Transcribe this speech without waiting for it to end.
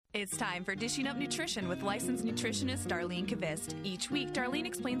It's time for Dishing Up Nutrition with licensed nutritionist Darlene Kvist. Each week, Darlene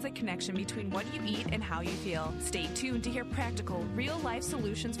explains the connection between what you eat and how you feel. Stay tuned to hear practical, real-life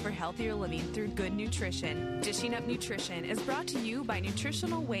solutions for healthier living through good nutrition. Dishing Up Nutrition is brought to you by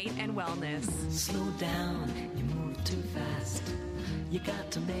Nutritional Weight and Wellness. Slow down, you move too fast. You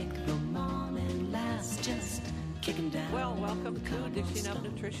got to make the morning last. Just kicking down. Well, welcome to Dishing Up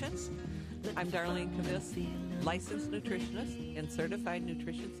Nutrition. I'm Darlene Kvist, licensed nutritionist and certified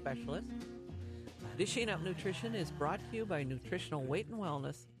nutrition specialist. Dishing Up Nutrition is brought to you by Nutritional Weight and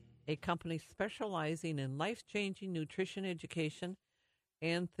Wellness, a company specializing in life-changing nutrition education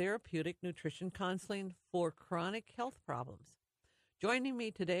and therapeutic nutrition counseling for chronic health problems. Joining me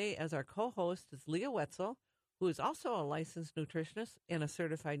today as our co-host is Leah Wetzel, who is also a licensed nutritionist and a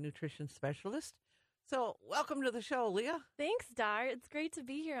certified nutrition specialist. So welcome to the show, Leah. Thanks, Dar. It's great to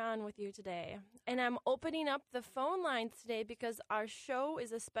be here on with you today. And I'm opening up the phone lines today because our show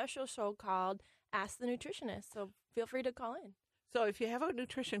is a special show called Ask the Nutritionist. So feel free to call in. So if you have a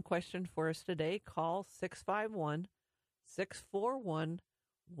nutrition question for us today, call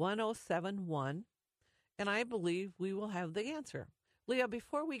 651-641-1071, and I believe we will have the answer. Leah,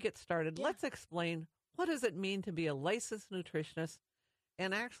 before we get started, let's explain what does it mean to be a licensed nutritionist.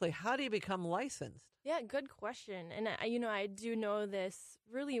 And actually, how do you become licensed? Yeah, good question. And, I do know this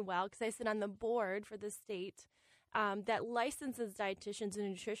really well because I sit on the board for the state that licenses dietitians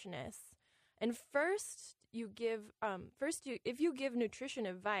and nutritionists. And if you give nutrition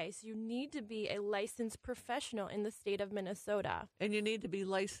advice, you need to be a licensed professional in the state of Minnesota. And you need to be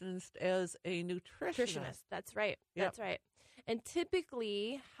licensed as a nutritionist. That's right. Yep. That's right. And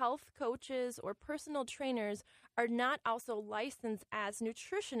typically, health coaches or personal trainers are not also licensed as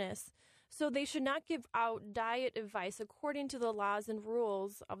nutritionists, so they should not give out diet advice according to the laws and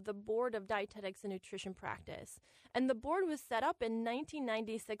rules of the Board of Dietetics and Nutrition Practice. And the board was set up in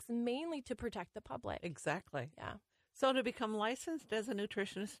 1996 mainly to protect the public. Exactly. Yeah. So to become licensed as a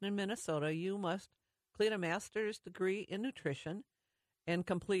nutritionist in Minnesota, you must complete a master's degree in nutrition and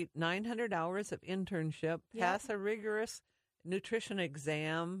complete 900 hours of internship, pass a rigorous nutrition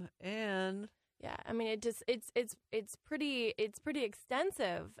exam, and I mean, it's pretty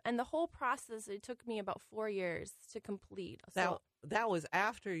extensive, and the whole process, it took me about 4 years to complete. So that was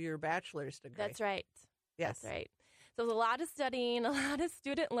after your bachelor's degree. That's right. Yes. That's right. So there's a lot of studying, a lot of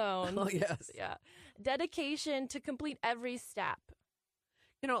student loans. Oh, yes. Yeah. Dedication to complete every step.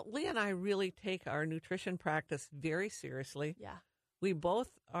 You know, Leah and I really take our nutrition practice very seriously. Yeah. We both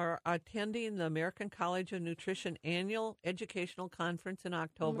are attending the American College of Nutrition annual educational conference in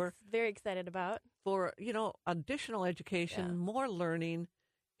October. I'm very excited about. For, additional education, more learning.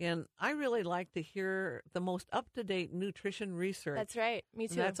 And I really like to hear the most up-to-date nutrition research. That's right. Me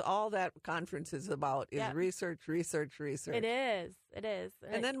too. And that's all that conference is about, is research. It is.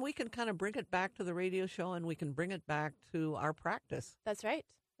 And then we can kind of bring it back to the radio show, and we can bring it back to our practice. That's right.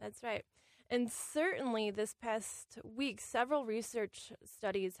 And certainly this past week, several research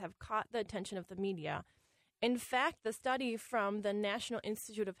studies have caught the attention of the media. In fact, the study from the National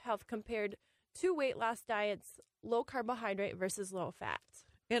Institute of Health compared two weight loss diets, low carbohydrate versus low fat.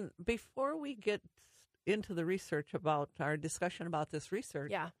 And before we get into the research about our discussion about this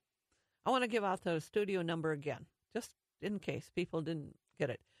research, I want to give out the studio number again, just in case people didn't get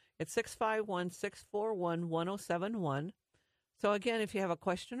it. It's 651-641-1071. So again, if you have a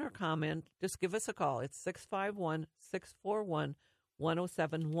question or comment, just give us a call. It's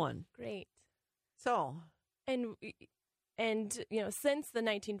 651-641-1071. Great. So, and since the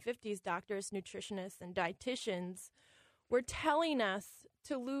 1950s, doctors, nutritionists, and dietitians were telling us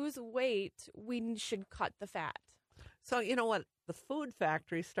to lose weight, we should cut the fat. So, you know what? The food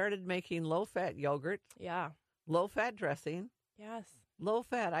factory started making low-fat yogurt. Yeah. Low-fat dressing. Yes.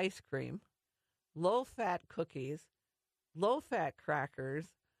 Low-fat ice cream. Low-fat cookies. Low-fat crackers.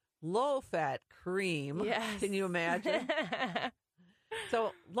 Low-fat cream. Yes. Can you imagine?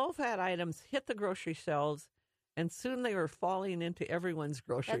 So low-fat items hit the grocery shelves, and soon they were falling into everyone's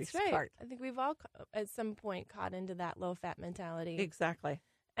grocery That's right. cart. I think we've all at some point caught into that low-fat mentality. Exactly.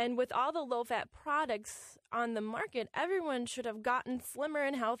 And with all the low-fat products on the market, everyone should have gotten slimmer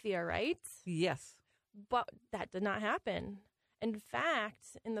and healthier, right? Yes. But that did not happen. In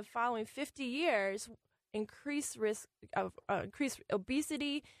fact, in the following 50 years, increased risk of increased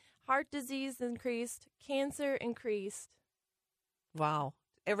obesity, heart disease increased, cancer increased. Wow.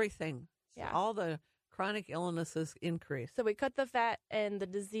 Everything. Yeah. All the chronic illnesses increased. So we cut the fat and the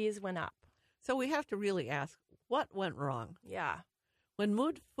disease went up. So we have to really ask, what went wrong? Yeah. When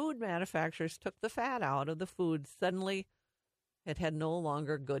food manufacturers took the fat out of the food, suddenly it had no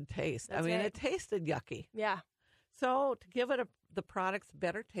longer good taste. That's right. It tasted yucky. Yeah. So to give the products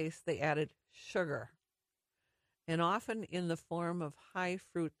better taste, they added sugar, and often in the form of high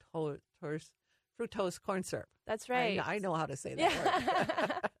fructose corn syrup. That's right. I know how to say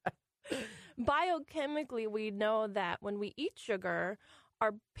that word. Biochemically, we know that when we eat sugar,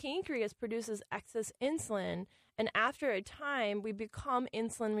 our pancreas produces excess insulin, and after a time, we become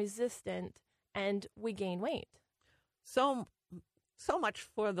insulin resistant and we gain weight. So much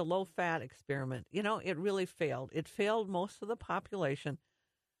for the low-fat experiment. It really failed. It failed most of the population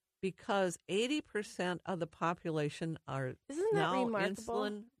because 80% of the population are Isn't that now remarkable?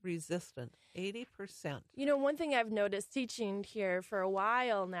 insulin resistant. 80%. One thing I've noticed teaching here for a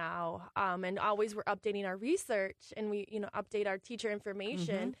while now, and always we're updating our research and we, update our teacher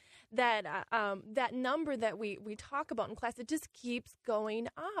information, that that number that we talk about in class, it just keeps going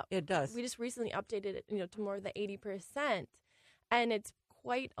up. It does. We just recently updated it, to more than 80%, and it's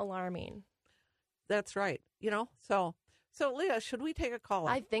quite alarming. That's right. So Leah, should we take a call?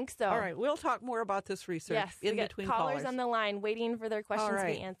 I think so. All right, we'll talk more about this research Yes, in we got between callers on the line waiting for their questions to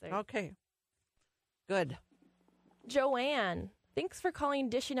be answered. Okay. Good. Joanne, thanks for calling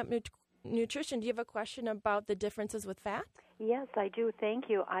Dishing Up Nutrition. Do you have a question about the differences with fat? Yes, I do. Thank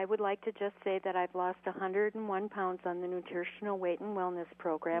you. I would like to just say that I've lost 101 pounds on the Nutritional Weight and Wellness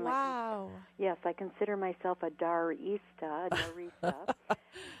Program. Wow. I consider myself a Darista.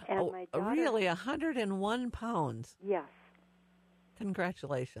 And my daughter, really, 101 pounds? Yes.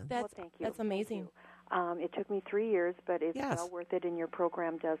 Congratulations. Thank you. That's amazing. It took me 3 years, but it's well worth it, and your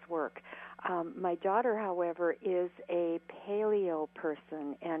program does work. My daughter, however, is a paleo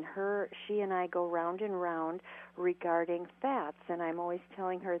person, and she and I go round and round regarding fats, and I'm always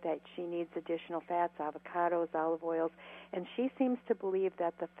telling her that she needs additional fats, avocados, olive oils, and she seems to believe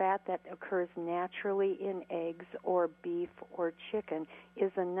that the fat that occurs naturally in eggs or beef or chicken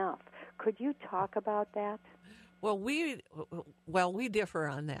is enough. Could you talk about that? Well, we differ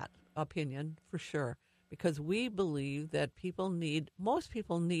on that opinion for sure, because we believe that most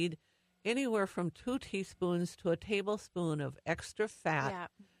people need anywhere from 2 teaspoons to a tablespoon of extra fat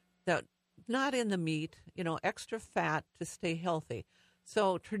that not in the meat, extra fat to stay healthy.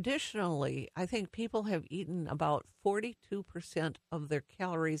 So traditionally, I think people have eaten about 42% of their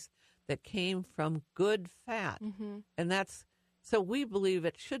calories that came from good fat. And so we believe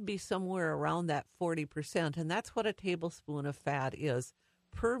it should be somewhere around that 40%, and that's what a tablespoon of fat is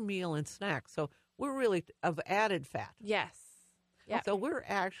per meal and snack. So we're really of added fat. Yes. Yeah. So we're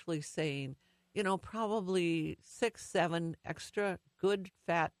actually saying, probably 6-7 extra good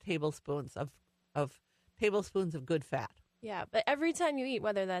fat tablespoons of tablespoons of good fat. Yeah, but every time you eat,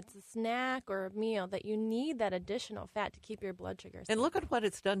 whether that's a snack or a meal, that you need that additional fat to keep your blood sugar And look at what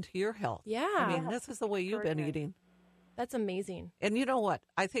it's done to your health. Yeah. I mean, this is the way you've been eating. That's amazing. And you know what?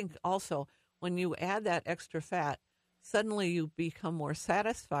 I think also when you add that extra fat, suddenly you become more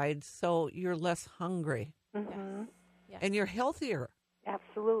satisfied, so you're less hungry. Yes. And you're healthier.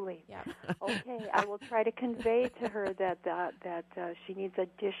 Absolutely. Yeah. Okay, I will try to convey to her that she needs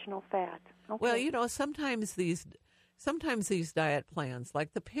additional fat. Okay. Well, sometimes these diet plans,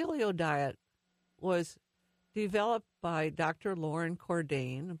 like the paleo diet, was developed by Dr. Loren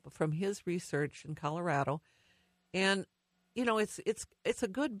Cordain from his research in Colorado, and it's a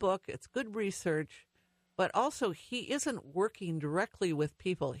good book, it's good research, but also he isn't working directly with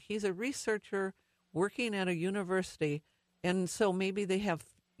people. He's a researcher working at a university. And so maybe they have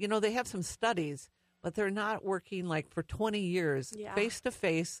some studies, but they're not working like for 20 years face to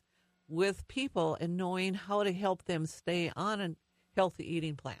face with people and knowing how to help them stay on a healthy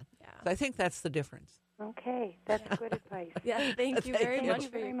eating plan. Yeah. So I think that's the difference. Okay, that's good advice. Yeah, thank you very much. Thank you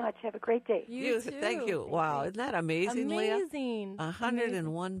very much. Have a great day. You too. Thank you. Wow, isn't that amazing, Leah? Amazing.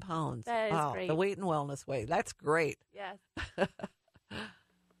 101 pounds. That is wow, great. The Weight and Wellness Way. That's great. Yes.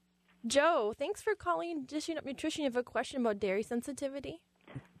 Joe, thanks for calling Dishing Up Nutrition. You have a question about dairy sensitivity?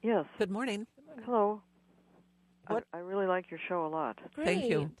 Yes. Good morning. Hello. What? I really like your show a lot. Great. Thank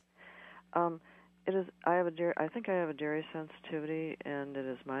you. It is. I think I have a dairy sensitivity, and it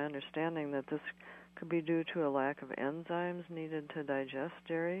is my understanding that this could be due to a lack of enzymes needed to digest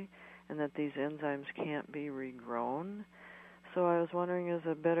dairy, and that these enzymes can't be regrown. So I was wondering, is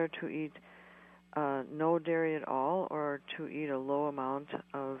it better to eat no dairy at all, or to eat a low amount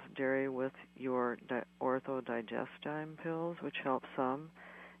of dairy with your orthodigestime pills, which help some?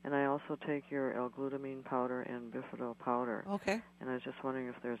 And I also take your L-glutamine powder and Bifido powder. Okay. And I was just wondering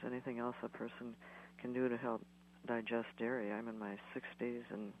if there's anything else a person can do to help digest dairy. I'm in my 60s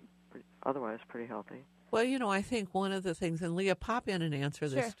and otherwise pretty healthy. Well, I think one of the things, and Leah, pop in and answer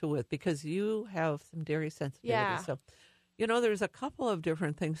this to it, because you have some dairy sensitivity. Yeah. So, there's a couple of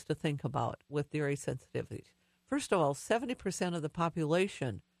different things to think about with dairy sensitivity. first of all, 70% of the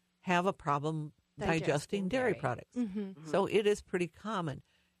population have a problem digesting dairy products. So it is pretty common.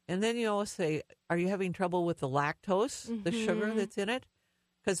 And then you always say, are you having trouble with the lactose, the sugar that's in it?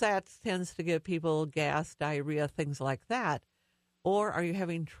 Because that tends to give people gas, diarrhea, things like that. Or are you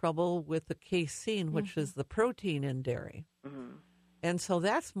having trouble with the casein, which is the protein in dairy? And so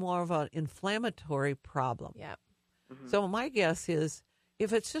that's more of an inflammatory problem. Yep. So my guess is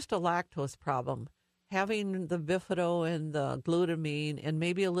if it's just a lactose problem, having the Bifido and the glutamine and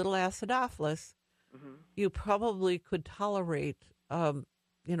maybe a little acidophilus, you probably could tolerate,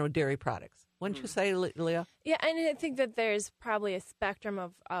 dairy products. Wouldn't you say, Leah? Yeah, and I think that there's probably a spectrum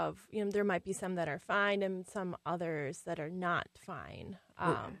of there might be some that are fine and some others that are not fine.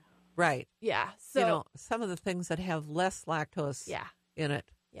 Right. Yeah. So, some of the things that have less lactose in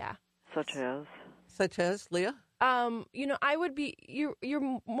it. Yeah. Such as, Leah? I would be,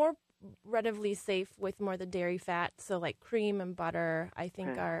 you're more relatively safe with more the dairy fat. So like cream and butter, I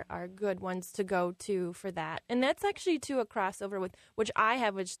think are good ones to go to for that. And that's actually too a crossover with, which I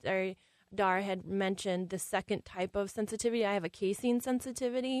have, which Dar had mentioned, the second type of sensitivity. I have a casein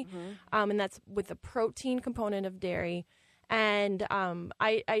sensitivity, and that's with the protein component of dairy. And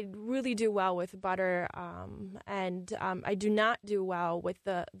I really do well with butter, and I do not do well with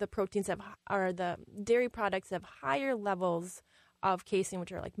the proteins or the dairy products that have higher levels of casein,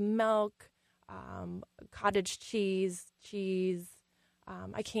 which are like milk, cottage cheese.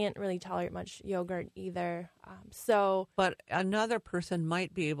 I can't really tolerate much yogurt either. But another person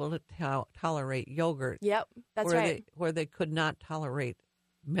might be able to tolerate yogurt. Yep, that's right. Where they could not tolerate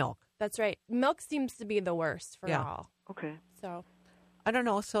milk. That's right. Milk seems to be the worst for all. Okay. So, I don't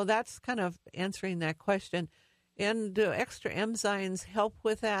know. So that's kind of answering that question. And do extra enzymes help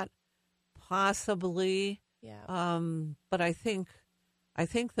with that? Possibly. Yeah. But I think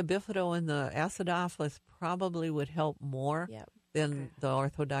the Bifido and the acidophilus probably would help more than the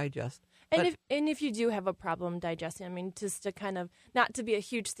OrthoDigest. And if you do have a problem digesting, I mean, just to kind of not to be a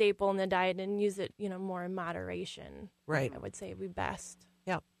huge staple in the diet and use it, more in moderation. Right. I would say would be best.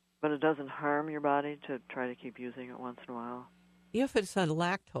 Yeah. But it doesn't harm your body to try to keep using it once in a while? If it's a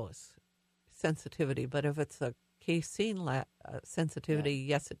lactose sensitivity, but if it's a casein sensitivity,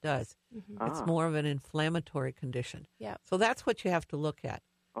 yes, it does. It's more of an inflammatory condition. Yeah. So that's what you have to look at.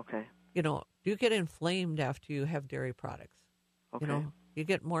 Okay. Do you get inflamed after you have dairy products? Okay. You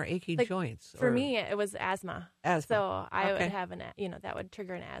get more achy joints. For me, it was asthma. So I would have that would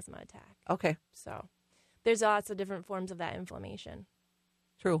trigger an asthma attack. Okay. So there's lots of different forms of that inflammation.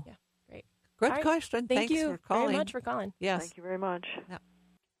 True. Yeah. Great. Good question. Thank Thanks you for calling. very much for calling. Yes. Thank you very much. Yeah.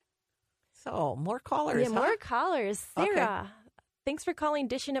 So, more callers. Yeah, more callers. Sarah, thanks for calling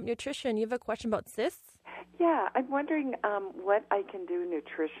Dishing Up Nutrition. You have a question about cysts? Yeah, I'm wondering what I can do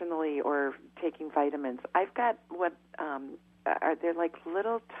nutritionally or taking vitamins. I've got are there like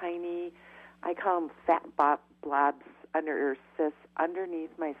little tiny, I call them fat blobs under cysts underneath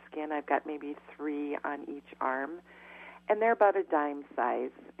my skin. I've got maybe 3 on each arm, and they're about a dime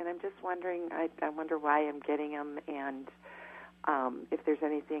size. And I'm just wondering, I wonder why I'm getting them and if there's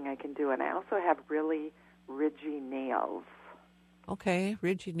anything I can do. And I also have really ridgy nails. Okay,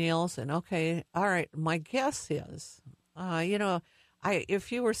 ridgy nails, and all right. My guess is,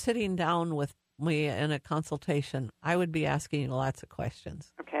 if you were sitting down with me in a consultation, I would be asking you lots of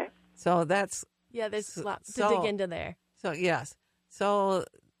questions. Okay. So that's there's lots to dig into there. So yes, so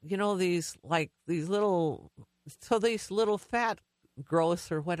these little fat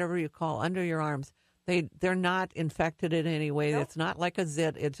growths or whatever you call under your arms. They're not infected in any way. Nope. It's not like a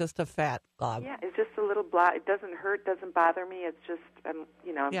zit. It's just a fat glob. Yeah, it's just a little blob. It doesn't hurt, doesn't bother me. It's just, I'm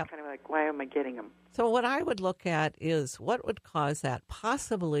kind of like, why am I getting them? So what I would look at is what would cause that.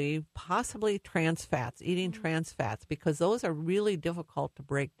 Possibly trans fats, eating trans fats, because those are really difficult to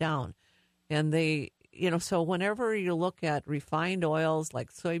break down. And they, so whenever you look at refined oils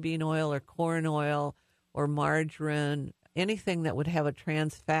like soybean oil or corn oil or margarine, anything that would have a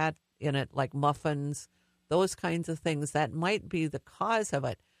trans fat in it, like muffins, those kinds of things, that might be the cause of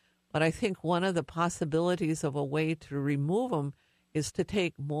it. But I think one of the possibilities of a way to remove them is to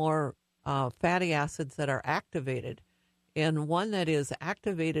take more fatty acids that are activated. And one that is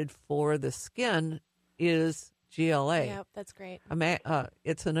activated for the skin is GLA. Yep, that's great.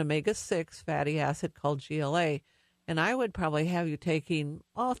 It's an omega-6 fatty acid called GLA. And I would probably have you taking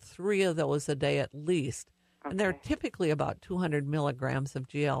all 3 of those a day at least. Okay. And they're typically about 200 milligrams of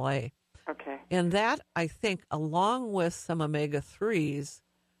GLA. Okay. And that, I think, along with some omega-3s,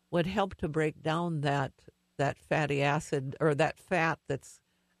 would help to break down that fatty acid or that fat that's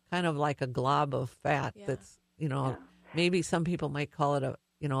kind of like a glob of fat that's, maybe some people might call it a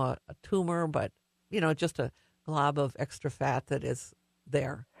tumor, but, just a glob of extra fat that is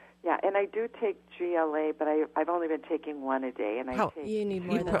there. Yeah, and I do take GLA, but I've only been taking one a day, and you need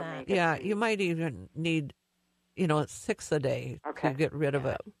more than that. Yeah, you might even need, 6 a day to get rid of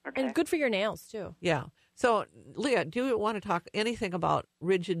it. Okay. And good for your nails too. Yeah. So, Leah, do you want to talk anything about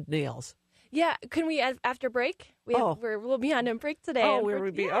rigid nails? Yeah, can we after break? We'll be on a break today.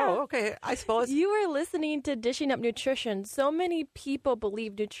 Okay. I suppose you are listening to Dishing Up Nutrition. So many people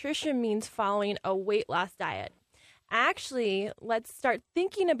believe nutrition means following a weight loss diet. Actually, let's start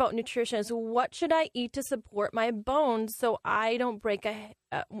thinking about nutrition as what should I eat to support my bones so I don't break a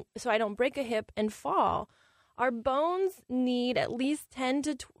hip and fall. Our bones need at least 10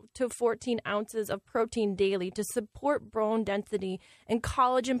 to 14 ounces of protein daily to support bone density and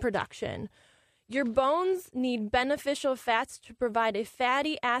collagen production. Your bones need beneficial fats to provide a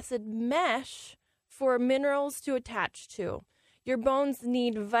fatty acid mesh for minerals to attach to. Your bones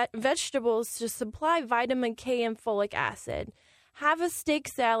need vegetables to supply vitamin K and folic acid. Have a steak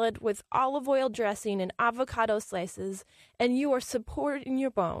salad with olive oil dressing and avocado slices, and you are supporting your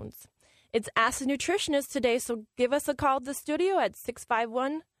bones. It's Ask the Nutritionist today, so give us a call at the studio at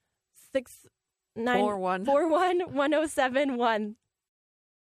 651-641-1071.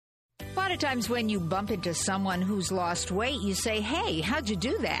 A lot of times when you bump into someone who's lost weight, you say, hey, how'd you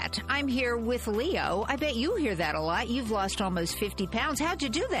do that? I'm here with Leo. I bet you hear that a lot. You've lost almost 50 pounds. How'd you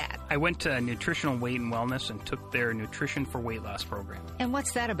do that? I went to Nutritional Weight and Wellness and took their Nutrition for Weight Loss program. And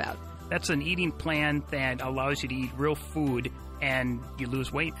what's that about? That's an eating plan that allows you to eat real food and you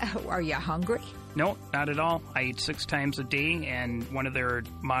lose weight. Are you hungry? No, not at all. I eat 6 times a day, and one of their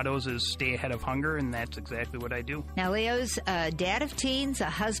mottos is stay ahead of hunger, and that's exactly what I do. Now, Leo's a dad of teens, a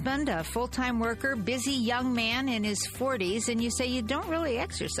husband, a full-time worker, busy young man in his 40s, and you say you don't really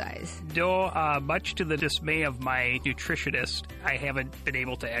exercise. Though, much to the dismay of my nutritionist, I haven't been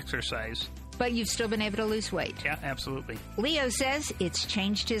able to exercise. But you've still been able to lose weight. Yeah, absolutely. Leo says it's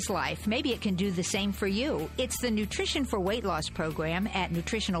changed his life. Maybe it can do the same for you. It's the Nutrition for Weight Loss program at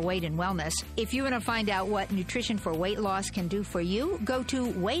Nutritional Weight and Wellness. If you want to find out what Nutrition for Weight Loss can do for you, go to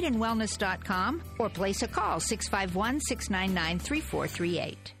weightandwellness.com or place a call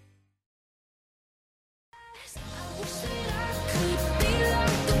 651-699-3438.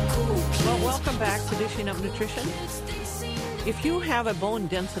 Well, welcome back to Dishing Up Nutrition. If you have a bone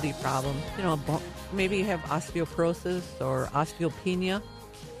density problem, maybe you have osteoporosis or osteopenia,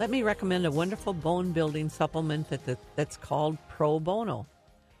 let me recommend a wonderful bone building supplement that's called Pro Bono.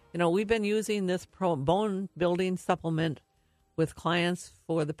 We've been using this bone building supplement with clients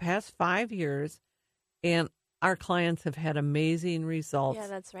for the past 5 years, and our clients have had amazing results. Yeah,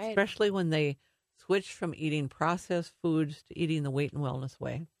 that's right. Especially when they switch from eating processed foods to eating the Weight and Wellness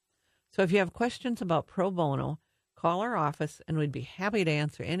way. So if you have questions about Pro Bono, call our office, and we'd be happy to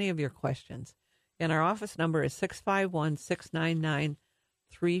answer any of your questions. And our office number is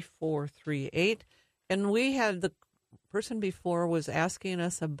 651-699-3438. And we had the person before was asking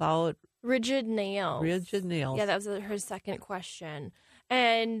us about rigid nails. Rigid nails. Yeah, that was her second question.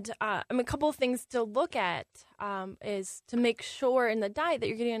 And a couple of things to look at is to make sure in the diet that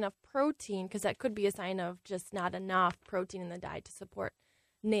you're getting enough protein, because that could be a sign of just not enough protein in the diet to support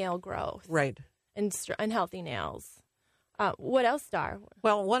nail growth. Right. And healthy nails. What else, Star?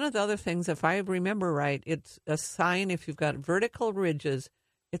 Well, one of the other things, if I remember right, it's a sign if you've got vertical ridges,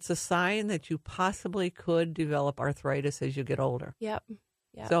 it's a sign that you possibly could develop arthritis as you get older. Yep.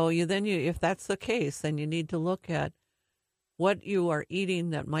 So if that's the case, then you need to look at what you are eating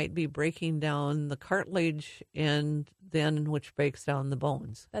that might be breaking down the cartilage and then which breaks down the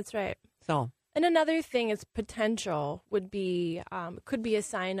bones. That's right. So. And another thing is potential could be a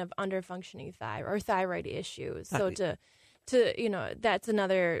sign of underfunctioning thyroid issues. So that's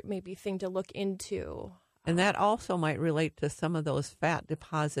another maybe thing to look into. And that also might relate to some of those fat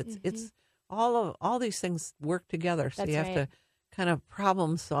deposits. Mm-hmm. It's all these things work together. So you have to kind of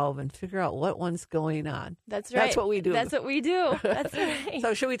problem solve and figure out what one's going on. That's right. That's what we do. That's right.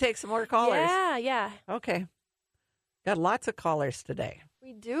 So should we take some more callers? Yeah. Okay. Got lots of callers today.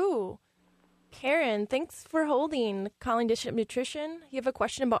 We do. Karen, thanks for holding. Calling Dishing Up Nutrition. You have a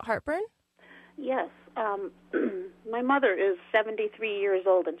question about heartburn? Yes. My mother is 73 years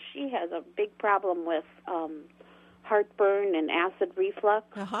old, and she has a big problem with heartburn and acid reflux.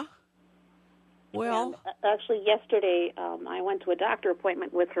 Uh-huh. Well, and actually, yesterday I went to a doctor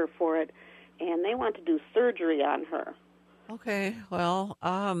appointment with her for it, and they want to do surgery on her. Okay. Well,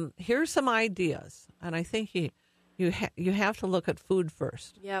 here's some ideas, and I think you have to look at food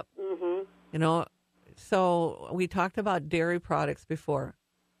first. Yep. Mm-hmm. So we talked about dairy products before.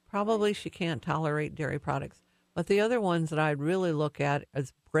 Probably she can't tolerate dairy products. But the other ones that I'd really look at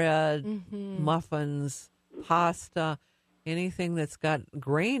is bread, muffins, pasta, anything that's got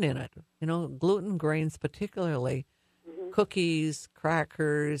grain in it, gluten grains particularly, cookies,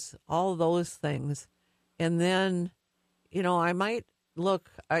 crackers, all those things. And then, I might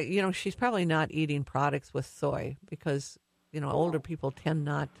look, she's probably not eating products with soy because, older people tend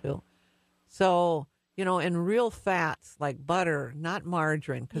not to. So, and real fats like butter, not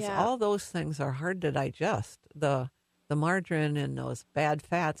margarine, because all those things are hard to digest. The margarine and those bad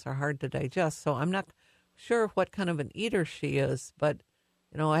fats are hard to digest. So I'm not sure what kind of an eater she is, but,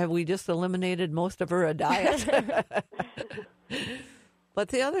 have we just eliminated most of her diet? But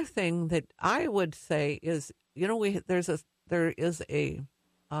the other thing that I would say is, there is a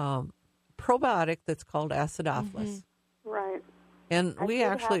probiotic that's called Acidophilus. Right. And we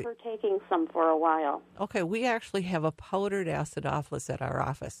actually have her taking some for a while. Okay, we actually have a powdered Acidophilus at our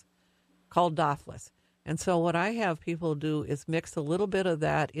office called Dophilus. And so what I have people do is mix a little bit of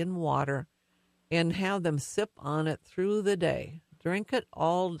that in water and have them sip on it through the day. Drink it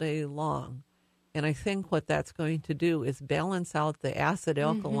all day long. And I think what that's going to do is balance out the acid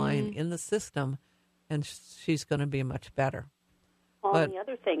alkaline in the system, and she's going to be much better. Well, and the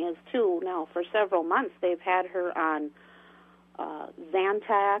other thing is, too, now for several months they've had her on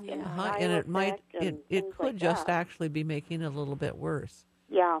Zantac and it could just actually be making it a little bit worse.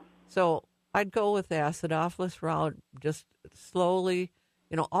 Yeah. So I'd go with the Acidophilus route, just slowly,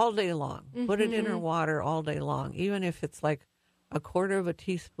 all day long. Put it in her water all day long, even if it's like a quarter of a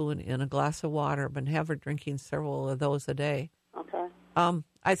teaspoon in a glass of water, but have her drinking several of those a day. Okay.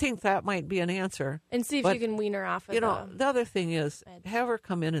 I think that might be an answer. And see if you can wean her off of the other thing is have her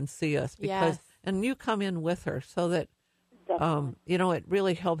come in and see us and you come in with her so that it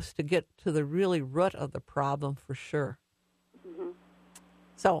really helps to get to the really root of the problem for sure.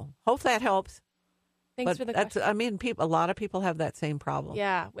 So hope that helps. Thanks for the question. I mean, a lot of people have that same problem.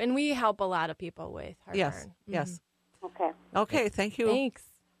 Yeah, and we help a lot of people with heartburn. Yes. Okay, thank you. Thanks.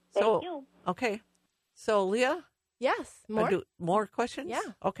 Thank you. Okay. So, Leah? Yes, more? More questions? Yeah.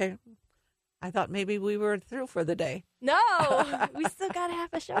 Okay. I thought maybe we were through for the day. No, we still got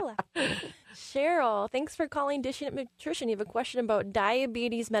half a show left. Cheryl, thanks for calling Dishing Up Nutrition. You have a question about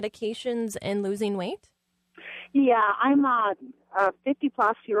diabetes, medications, and losing weight? Yeah, I'm a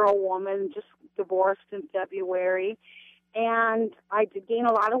 50-plus-year-old woman, just divorced in February, and I did gain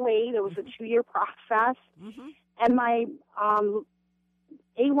a lot of weight. It was a 2-year process, and my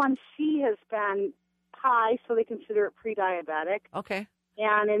A1C has been high, so they consider it pre-diabetic. Okay.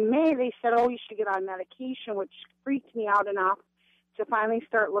 And in May, they said, you should get on medication, which freaked me out enough to finally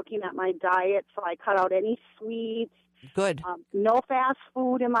start looking at my diet. So I cut out any sweets. Good. No fast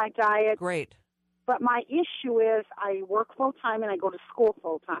food in my diet. Great. But my issue is I work full-time and I go to school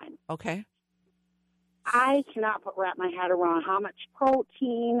full-time. Okay. I cannot wrap my head around how much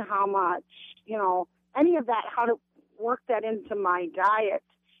protein, how much, any of that, how to work that into my diet.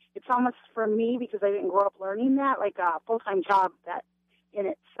 It's almost for me, because I didn't grow up learning that, like a full-time job that in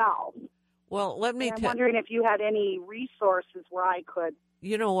itself. Well, let me I'm wondering if you had any resources where I could.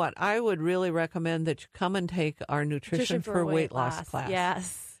 You know what? I would really recommend that you come and take our Nutrition for Weight Loss class.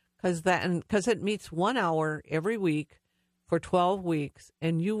 Yes. Because it meets 1 hour every week for 12 weeks,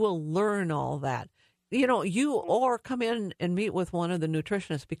 and you will learn all that. Or come in and meet with one of the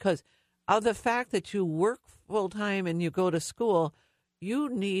nutritionists, because of the fact that you work full-time and you go to school, you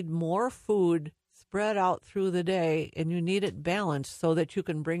need more food spread out through the day, and you need it balanced so that you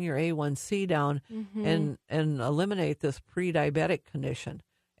can bring your A1C down and eliminate this pre-diabetic condition.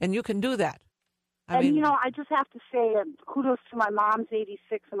 And you can do that. I just have to say kudos to my mom's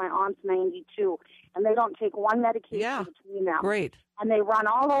 86 and my aunt's 92, and they don't take one medication between them. Great. And they run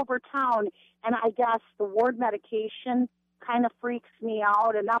all over town, and I guess the ward medication kind of freaks me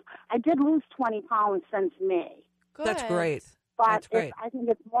out enough. I did lose 20 pounds since May. Good. That's great. But I think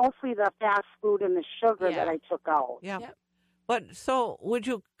it's mostly the fast food and the sugar that I took out. Yeah. Yep. But so would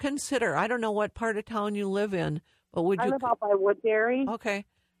you consider, I don't know what part of town you live in, but would you... I live out by Woodbury. Okay.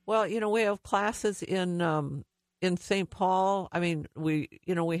 Well, we have classes in St. Paul. I mean, we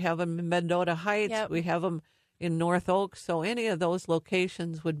have them in Mendota Heights. Yep. We have them in North Oak. So any of those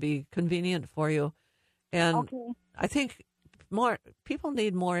locations would be convenient for you. And I think more people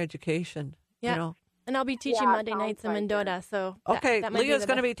need more education, And I'll be teaching Monday nights in Mendota, so Leah's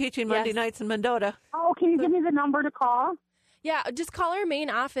going to be teaching Monday nights in Mendota. Oh, can you give me the number to call? Yeah, just call our main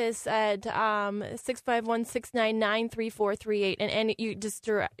office at 651-699-3438, and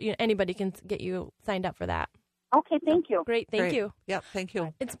anybody can get you signed up for that. Okay, thank you. Great, thank you. Yep, thank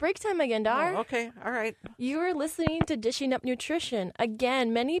you. It's break time again, Dar. Oh, okay, all right. You are listening to Dishing Up Nutrition.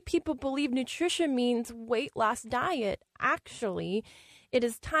 Again, many people believe nutrition means weight loss diet. Actually, It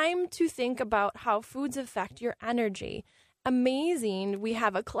is time to think about how foods affect your energy. Amazing. We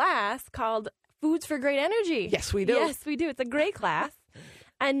have a class called Foods for Great Energy. Yes, we do. Yes, we do. It's a great class.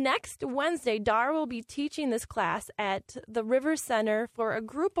 And next Wednesday, Dar will be teaching this class at the River Center for a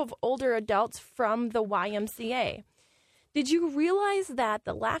group of older adults from the YMCA. Did you realize that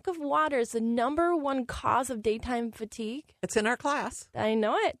the lack of water is the number one cause of daytime fatigue? It's in our class. I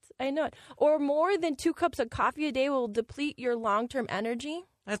know it. Or more than 2 cups of coffee a day will deplete your long-term energy?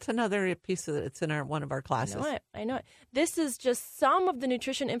 That's another piece of it. It's in one of our classes. I know it. This is just some of the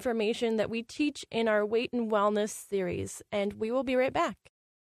nutrition information that we teach in our Weight and Wellness series, and we will be right back.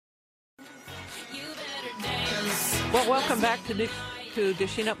 Well, welcome back to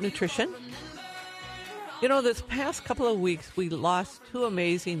Dishing Up Nutrition. You know, this past couple of weeks, we lost 2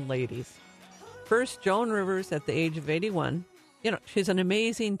 amazing ladies. First, Joan Rivers at the age of 81. You know, she's an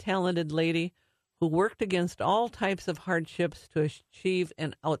amazing, talented lady who worked against all types of hardships to achieve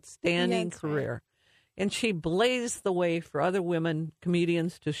an outstanding career. Right. And she blazed the way for other women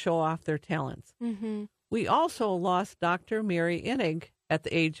comedians to show off their talents. Mm-hmm. We also lost Dr. Mary Enig at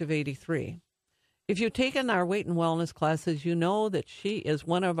the age of 83. If you've taken our weight and wellness classes, you know that she is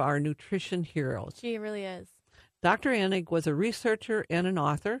one of our nutrition heroes. She really is. Dr. Enig was a researcher and an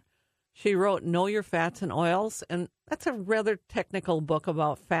author. She wrote Know Your Fats and Oils, and that's a rather technical book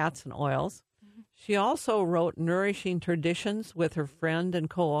about fats and oils. Mm-hmm. She also wrote Nourishing Traditions with her friend and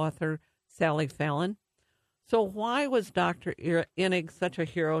co-author Sally Fallon. So why was Dr. Enig such a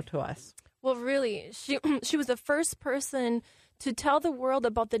hero to us? Well, really, she was the first person to tell the world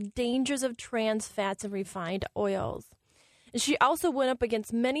about the dangers of trans fats and refined oils. And she also went up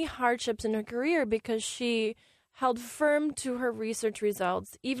against many hardships in her career because she held firm to her research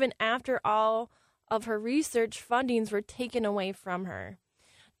results, even after all of her research fundings were taken away from her.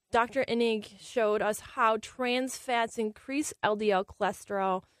 Dr. Enig showed us how trans fats increase LDL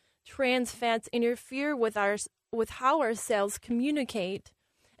cholesterol, trans fats interfere with how our cells communicate,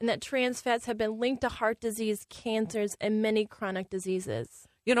 and that trans fats have been linked to heart disease, cancers, and many chronic diseases.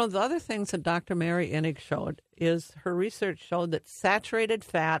 You know, the other things that Dr. Mary Enig showed is her research showed that saturated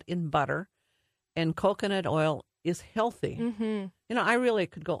fat in butter and coconut oil is healthy. Mm-hmm. You know, I really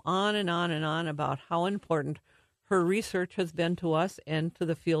could go on and on and on about how important her research has been to us and to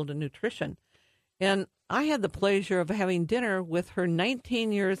the field of nutrition. And I had the pleasure of having dinner with her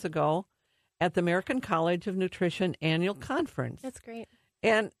 19 years ago at the American College of Nutrition annual conference. That's great.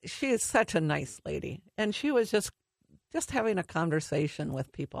 And she is such a nice lady. And she was just having a conversation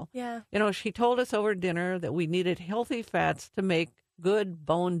with people. Yeah. You know, she told us over dinner that we needed healthy fats to make good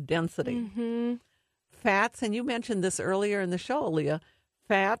bone density. Mm-hmm. Fats, and you mentioned this earlier in the show, Leah,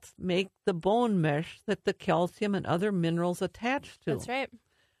 fats make the bone mesh that the calcium and other minerals attach to. That's right.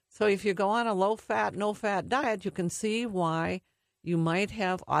 So if you go on a low-fat, no-fat diet, you can see why you might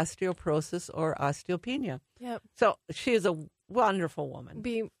have osteoporosis or osteopenia. Yep. So she is a wonderful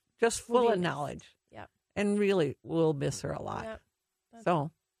woman, just full of knowledge. Yep. And really, we'll miss her a lot. Yep.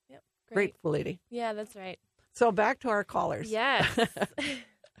 So, grateful lady. Yeah, that's right. So back to our callers. Yes.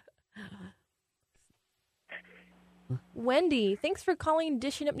 Wendy, thanks for calling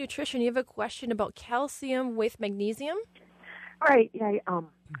Dishing Up Nutrition. You have a question about calcium with magnesium? Right. Yeah.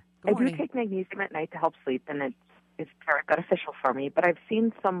 I do take magnesium at night to help sleep, and it's very beneficial for me. But I've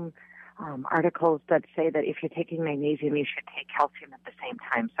seen some articles that say that if you're taking magnesium, you should take calcium at the same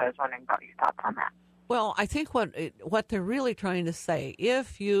time. So I was wondering about your thoughts on that. Well, I think what they're really trying to say,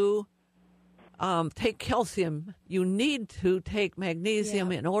 if you take calcium, you need to take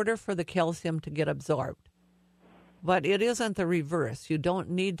magnesium in order for the calcium to get absorbed. But it isn't the reverse. You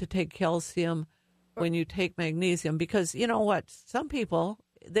don't need to take calcium when you take magnesium because, you know what, some people,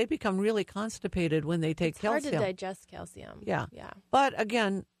 they become really constipated when they take calcium. It's hard to digest calcium. Yeah. But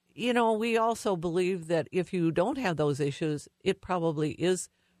again, you know, we also believe that if you don't have those issues, it probably is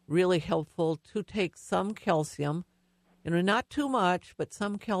really helpful to take some calcium, you know, not too much, but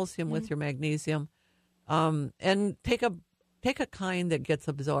some calcium with your magnesium, and take a kind that gets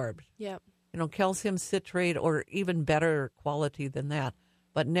absorbed. Yep. You know, calcium citrate or even better quality than that,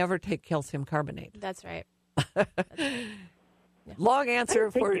 but never take calcium carbonate. That's right. Long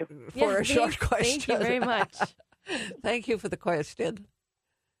answer for a short question. Thank you very much. Thank you for the question.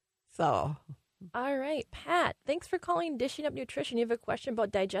 So. All right, Pat, thanks for calling Dishing Up Nutrition. You have a question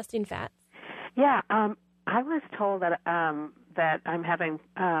about digesting fats? Yeah, I was told that that I'm having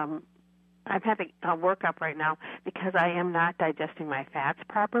a workup right now because I am not digesting my fats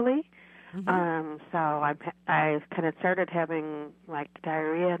properly. Mm-hmm. So I've kind of started having like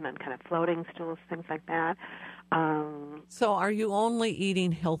diarrhea and then kind of floating stools, things like that. So are you only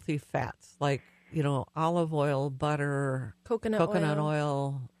eating healthy fats like olive oil, butter, coconut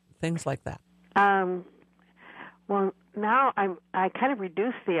oil, things like that? Well, now I kind of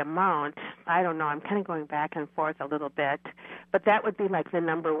reduced the amount. I don't know. I'm kind of going back and forth a little bit, but that would be like the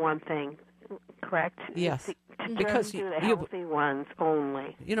number one thing, correct? Yes, because do the healthy ones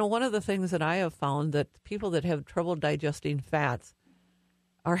only. One of the things that I have found that people that have trouble digesting fats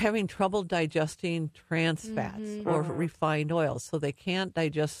are having trouble digesting trans fats or refined oils, so they can't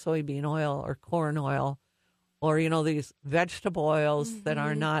digest soybean oil or corn oil, or these vegetable oils that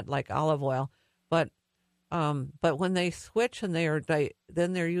are not like olive oil, but when they switch and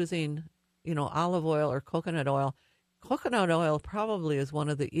then they're using, olive oil or coconut oil. Coconut oil probably is one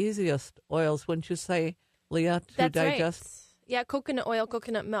of the easiest oils, wouldn't you say, Leah, to digest? Right. Yeah, coconut oil,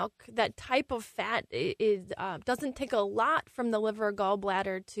 coconut milk, that type of fat is doesn't take a lot from the liver,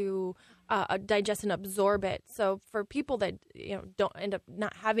 gallbladder to digest and absorb it. So for people that don't end up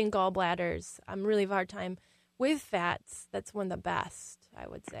not having gallbladders, really have a hard time with fats, that's one of the best, I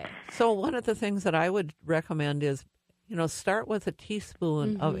would say. So one of the things that I would recommend is, start with a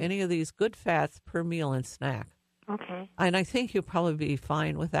teaspoon of any of these good fats per meal and snack. Okay. And I think you'll probably be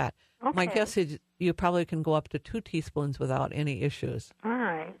fine with that. Okay. My guess is you probably can go up to 2 teaspoons without any issues. All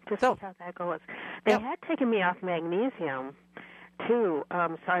right. Just see how that goes. They had taken me off magnesium, too.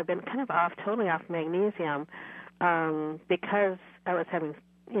 So I've been kind of totally off magnesium because I was having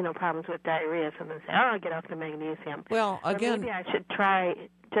problems with diarrhea. So they say, I'll get off the magnesium. Well, again, maybe I should try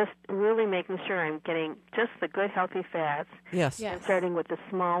just really making sure I'm getting just the good, healthy fats. Yes. And starting with the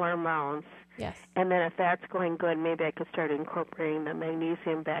smaller amounts. Yes. And then if that's going good, maybe I could start incorporating the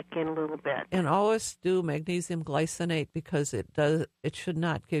magnesium back in a little bit. And always do magnesium glycinate because it should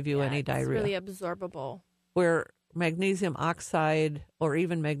not give you any diarrhea. It's really absorbable. Where magnesium oxide or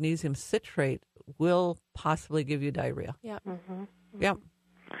even magnesium citrate will possibly give you diarrhea. Yeah. Yep.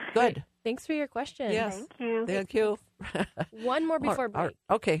 Good. Great. Thanks for your question. Yes. Thank you. Thank you. One more before break.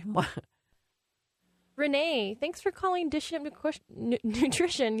 Okay. Renee, thanks for calling Dish Up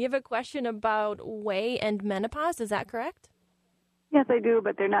Nutrition. You have a question about whey and menopause. Is that correct? Yes, I do,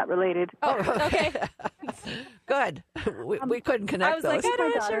 but they're not related. Oh, okay. Good. We couldn't connect I was those. like, I'm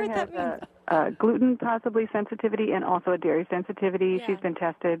not sure My what that means. daughter has gluten possibly sensitivity and also a dairy sensitivity. Yeah. She's been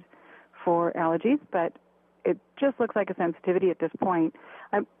tested for allergies, but it just looks like a sensitivity at this point.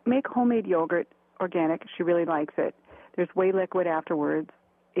 I make homemade yogurt, organic. She really likes it. There's whey liquid afterwards.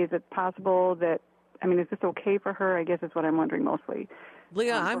 Is it possible that, is this okay for her? I guess is what I'm wondering mostly.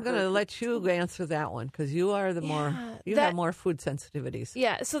 Leah, I'm going to let you answer that one because you are have more food sensitivities.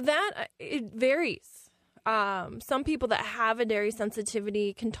 Yeah, so it varies. Some people that have a dairy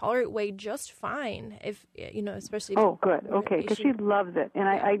sensitivity can tolerate whey just fine. If especially. Oh, good. Okay, because she loves it, and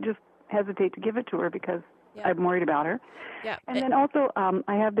I just hesitate to give it to her because I'm worried about her. Yeah. And then also,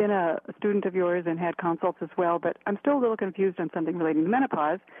 I have been a student of yours and had consults as well, but I'm still a little confused on something relating to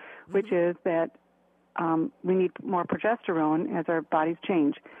menopause, which is that we need more progesterone as our bodies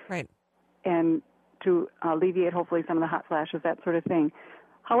change. Right. And to alleviate, hopefully, some of the hot flashes, that sort of thing.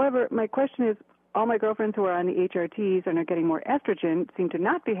 However, my question is, all my girlfriends who are on the HRTs and are getting more estrogen seem to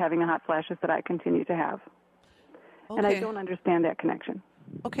not be having the hot flashes that I continue to have. Okay. And I don't understand that connection.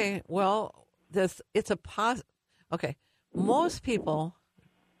 Okay, well, it's a positive. Okay, most people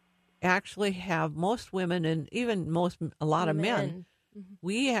actually have, most women and even a lot of men,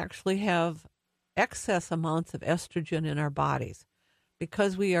 we actually have excess amounts of estrogen in our bodies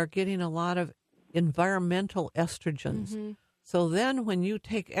because we are getting a lot of environmental estrogens. So then when you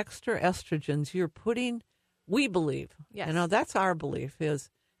take extra estrogens, you're putting, we believe, that's our belief is,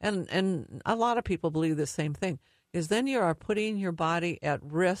 and a lot of people believe the same thing, is then you are putting your body at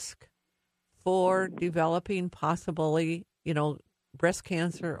risk for developing possibly, breast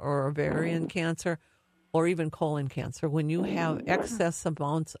cancer or ovarian cancer or even colon cancer when you have excess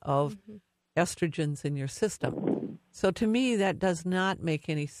amounts of estrogens in your system. So to me, that does not make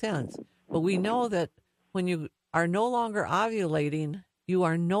any sense. But we know that when you are no longer ovulating, you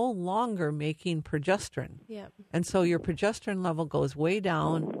are no longer making progesterone. Yeah. And so your progesterone level goes way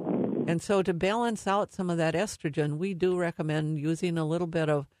down. And so to balance out some of that estrogen, we do recommend using a little bit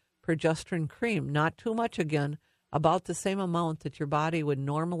of progesterone cream, not too much again, about the same amount that your body would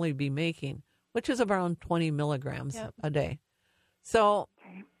normally be making, which is around 20 milligrams a day. So,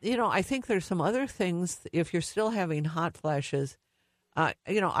 I think there's some other things. If you're still having hot flashes, are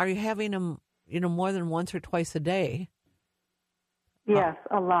you having them, more than once or twice a day? Yes,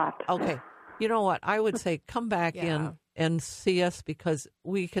 a lot. Okay. You know what? I would say come back in and see us because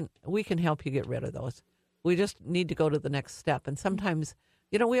we can help you get rid of those. We just need to go to the next step. And sometimes,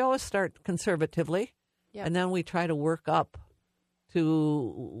 we always start conservatively, and then we try to work up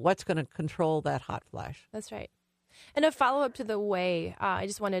to what's going to control that hot flash. That's right. And a follow-up to the whey, I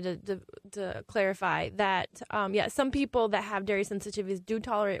just wanted to clarify that, some people that have dairy sensitivities do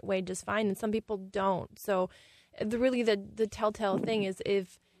tolerate whey just fine, and some people don't. So the telltale thing is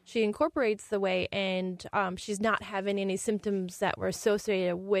if she incorporates the whey and she's not having any symptoms that were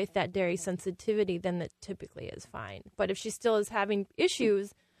associated with that dairy sensitivity, then that typically is fine. But if she still is having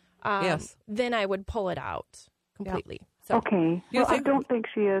issues, then I would pull it out completely. Yeah. So, okay. Well, I don't think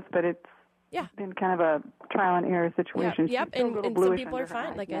she is, but it's been kind of a trial and error situation. Yep, and some people are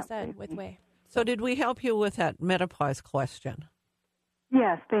fine, like I said, with whey. So did we help you with that menopause question?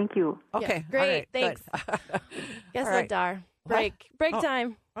 Yes, thank you. Okay, great, all right, thanks. Guess what, Dar? Break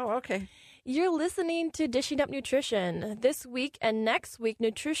time. Oh, okay. You're listening to Dishing Up Nutrition. This week and next week,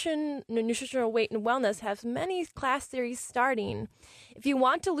 Nutritional Weight and Wellness has many class series starting. If you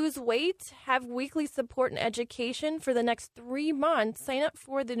want to lose weight, have weekly support and education for the next 3 months, sign up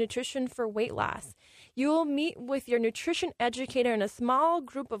for the Nutrition for Weight Loss. You will meet with your nutrition educator and a small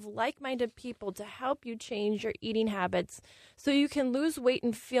group of like-minded people to help you change your eating habits so you can lose weight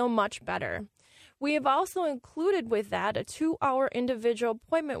and feel much better. We have also included with that a 2-hour individual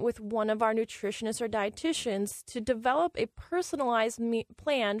appointment with one of our nutritionists or dietitians to develop a personalized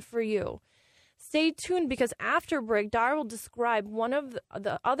plan for you. Stay tuned because after break, Dar will describe one of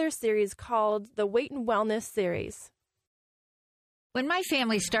the other series called the Weight and Wellness series. When my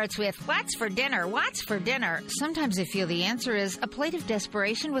family starts with, what's for dinner, sometimes I feel the answer is a plate of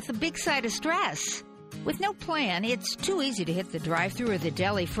desperation with a big side of stress. With no plan, it's too easy to hit the drive-thru or the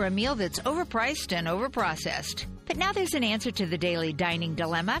deli for a meal that's overpriced and overprocessed. But now there's an answer to the daily dining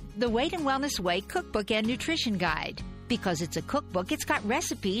dilemma, the Weight and Wellness Way Cookbook and Nutrition Guide. Because it's a cookbook, it's got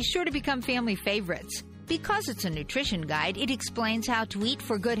recipes sure to become family favorites. Because it's a nutrition guide, it explains how to eat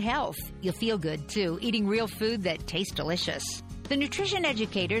for good health. You'll feel good, too, eating real food that tastes delicious. The nutrition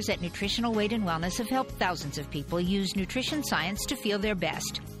educators at Nutritional Weight and Wellness have helped thousands of people use nutrition science to feel their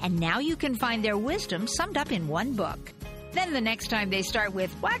best. And now you can find their wisdom summed up in one book. Then the next time they start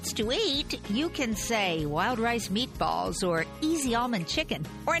with, what's to eat, you can say wild rice meatballs or easy almond chicken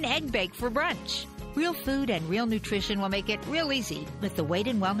or an egg bake for brunch. Real food and real nutrition will make it real easy with the Weight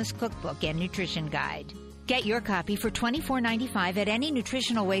and Wellness Cookbook and Nutrition Guide. Get your copy for $24.95 at any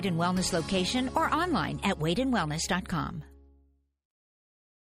Nutritional Weight and Wellness location or online at weightandwellness.com.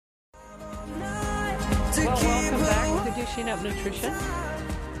 Well, welcome back to Dishing Up Nutrition.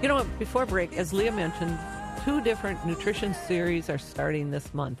 You know, before break, as Leah mentioned, 2 different nutrition series are starting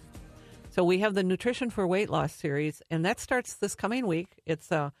this month. So we have the Nutrition for Weight Loss series, and that starts this coming week. It's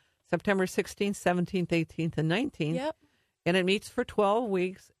September 16th, 17th, 18th, and 19th. Yep. And it meets for 12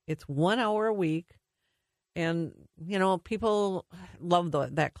 weeks. It's 1 hour a week. And, you know, people love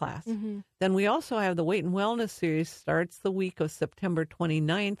that class. Mm-hmm. Then we also have the Weight and Wellness series starts the week of September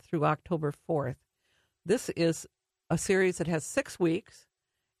 29th through October 4th. This is a series that has 6 weeks,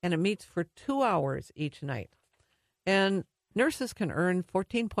 and it meets for 2 hours each night. And nurses can earn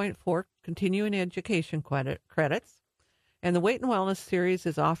 14.4 continuing education credits. And the Weight and Wellness series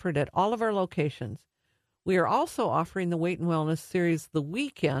is offered at all of our locations. We are also offering the Weight and Wellness series the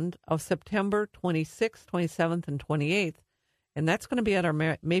weekend of September 26th, 27th, and 28th. And that's going to be at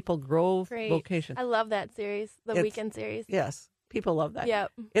our Maple Grove location. I love that series, the weekend series. Yes, people love that.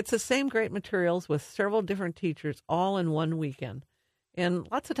 Yep. It's the same great materials with several different teachers all in one weekend. And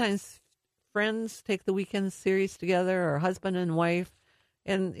lots of times friends take the weekend series together, or husband and wife.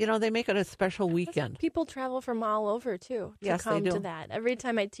 And, you know, they make it a special weekend. People travel from all over, too, to yes, come they do. to that. Every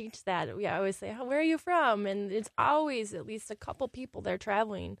time I teach that, I always say, where are you from? And it's always at least a couple people they're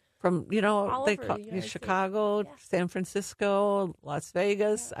traveling. From, you know, all they over call the Chicago, San Francisco, Las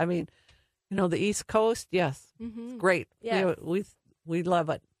Vegas. I mean, you know, the East Coast. Yes. Mm-hmm. It's great. Yes. We love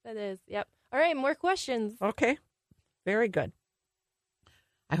it. That is. Yep. All right. More questions. Okay. Very good.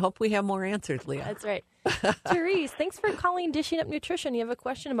 I hope we have more answers, Leah. That's right. Therese, thanks for calling Dishing Up Nutrition. You have a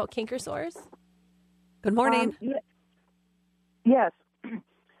question about canker sores? Good morning. Yes.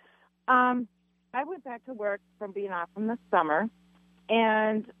 I went back to work from being off from the summer,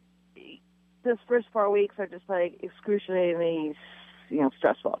 and this first 4 weeks are just like excruciatingly,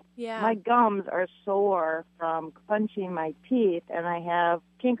 stressful. Yeah. My gums are sore from clenching my teeth, and I have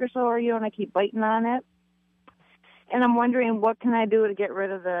canker sore, and I keep biting on it. And I'm wondering, what can I do to get rid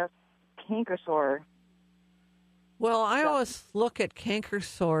of the canker sore? Well, I always look at canker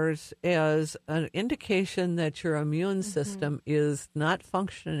sores as an indication that your immune system is not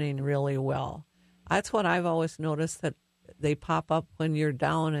functioning really well. That's what I've always noticed, that they pop up when you're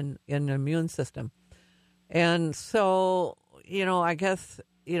down in the immune system. And so, I guess,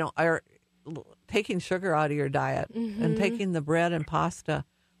 taking sugar out of your diet and taking the bread and pasta,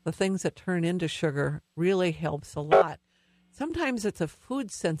 the things that turn into sugar, really helps a lot. Sometimes it's a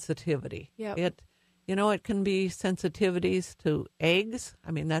food sensitivity. Yep. It can be sensitivities to eggs.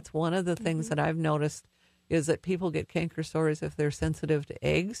 I mean, that's one of the things that I've noticed is that people get canker sores if they're sensitive to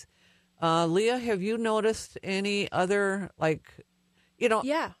eggs. Leah, have you noticed any other,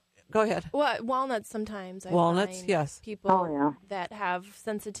 Yeah. Go ahead. Well, walnuts sometimes. Walnuts, I find yes. People that have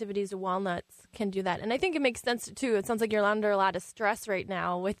sensitivities to walnuts can do that. And I think it makes sense, too. It sounds like you're under a lot of stress right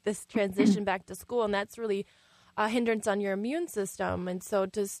now with this transition back to school, and that's really a hindrance on your immune system. And so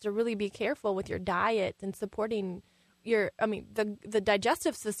just to really be careful with your diet and supporting the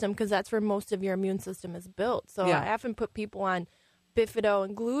digestive system, because that's where most of your immune system is built. So I often put people on Bifido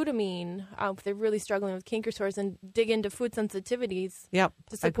and glutamine if they're really struggling with canker sores, and dig into food sensitivities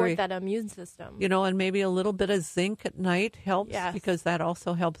to support that immune system. And maybe a little bit of zinc at night helps because that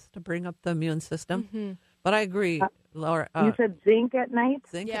also helps to bring up the immune system. But I agree, Laura. You said zinc at night?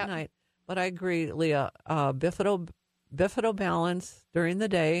 Zinc at night. But I agree, Leah. Bifido balance during the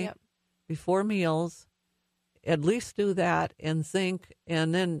day, before meals. At least do that, and zinc,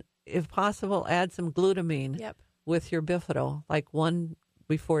 and then, if possible, add some glutamine with your Bifido, like one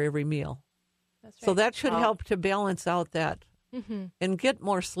before every meal. That's right. So that should help to balance out that and get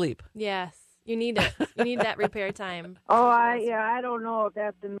more sleep. Yes, you need it. You need that repair time. I don't know if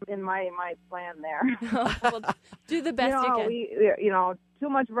that's in my plan there. Well, do the best you can. We too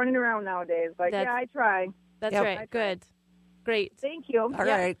much running around nowadays. I try. That's right. Good. Great. Thank you. All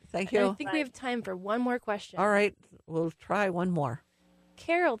right. Thank you. And I think we have time for one more question. All right. We'll try one more.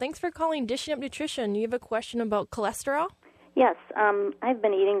 Carol, thanks for calling Dishing Up Nutrition. You have a question about cholesterol? Yes. I've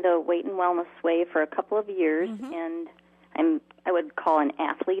been eating the Weight and Wellness Way for a couple of years, and I would call an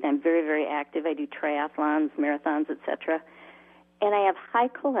athlete. I'm very, very active. I do triathlons, marathons, etc. And I have high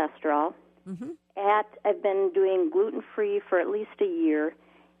cholesterol. I've been doing gluten-free for at least a year.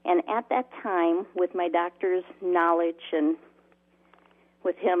 And at that time, with my doctor's knowledge and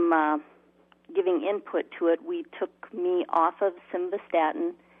with him giving input to it, we took me off of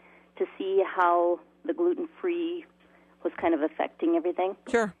simvastatin to see how the gluten-free was kind of affecting everything.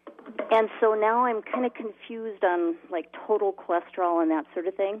 Sure. And so now I'm kind of confused on, total cholesterol and that sort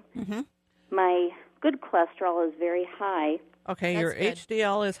of thing. My good cholesterol is very high. Okay, your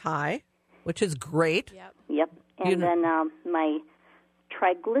HDL is high, which is great. Yep. And then my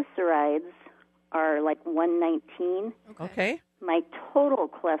triglycerides are 119. Okay. My total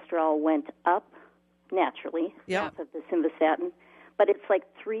cholesterol went up naturally off of the simvastatin, but it's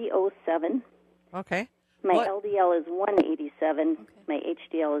 307. Okay. My LDL is 187. Okay. My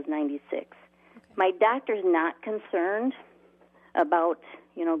HDL is 96. Okay. My doctor's not concerned about,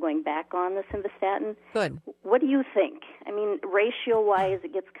 going back on the simvastatin. Good. What do you think? I mean, ratio-wise,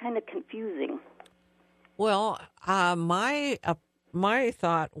 it gets kind of confusing. Well, my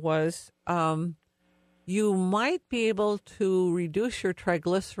thought was you might be able to reduce your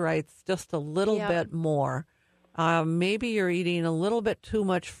triglycerides just a little bit more. Maybe you're eating a little bit too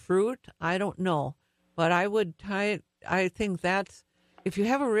much fruit. I don't know. But I think that's, if you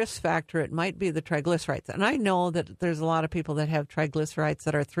have a risk factor, it might be the triglycerides. And I know that there's a lot of people that have triglycerides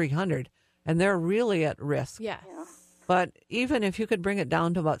that are 300, and they're really at risk. Yes. Yeah. But even if you could bring it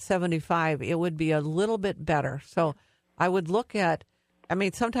down to about 75, it would be a little bit better. So I would look at,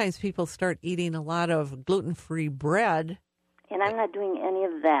 sometimes people start eating a lot of gluten-free bread. And I'm not doing any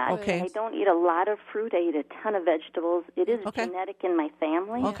of that. Okay. I don't eat a lot of fruit. I eat a ton of vegetables. It is genetic in my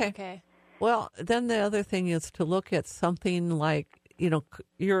family. Okay. Well, then the other thing is to look at something like,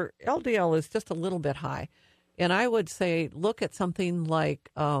 your LDL is just a little bit high. And I would say look at something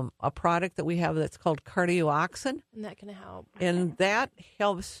like a product that we have that's called Cardioxin. And that can help. And that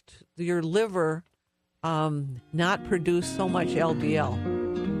helps your liver not produce so much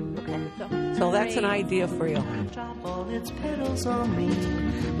LDL. Okay. So that's an idea for you. Drop all its petals on me.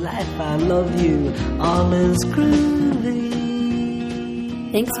 Life, I love you. All is groovy.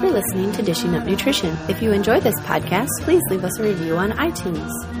 Thanks for listening to Dishing Up Nutrition. If you enjoyed this podcast, please leave us a review on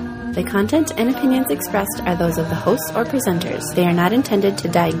iTunes. The content and opinions expressed are those of the hosts or presenters. They are not intended to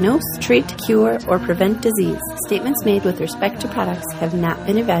diagnose, treat, cure, or prevent disease. Statements made with respect to products have not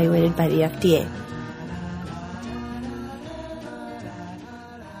been evaluated by the FDA.